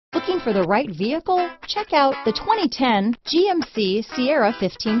Looking for the right vehicle? Check out the 2010 GMC Sierra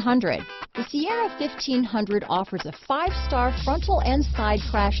 1500. The Sierra 1500 offers a 5-star frontal and side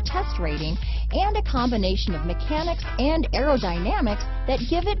crash test rating and a combination of mechanics and aerodynamics that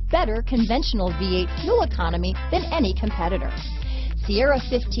give it better conventional V8 fuel economy than any competitor. Sierra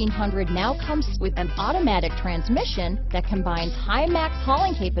 1500 now comes with an automatic transmission that combines high max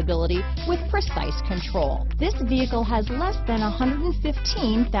hauling capability with precise control. This vehicle has less than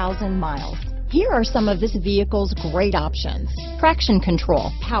 115,000 miles. Here are some of this vehicle's great options: traction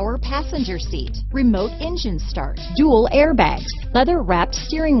control, power passenger seat, remote engine start, dual airbags, leather-wrapped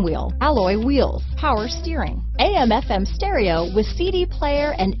steering wheel, alloy wheels, power steering, AM/FM stereo with CD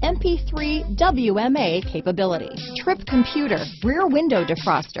player and MP3 WMA capability, trip computer, rear window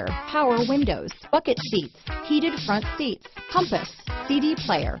defroster, power windows, bucket seats, heated front seats, compass, CD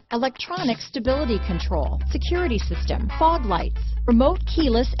player, electronic stability control, security system, fog lights, remote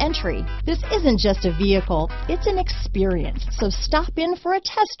keyless entry. This isn't just a vehicle, it's an experience. So stop in for a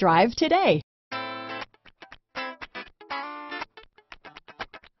test drive today.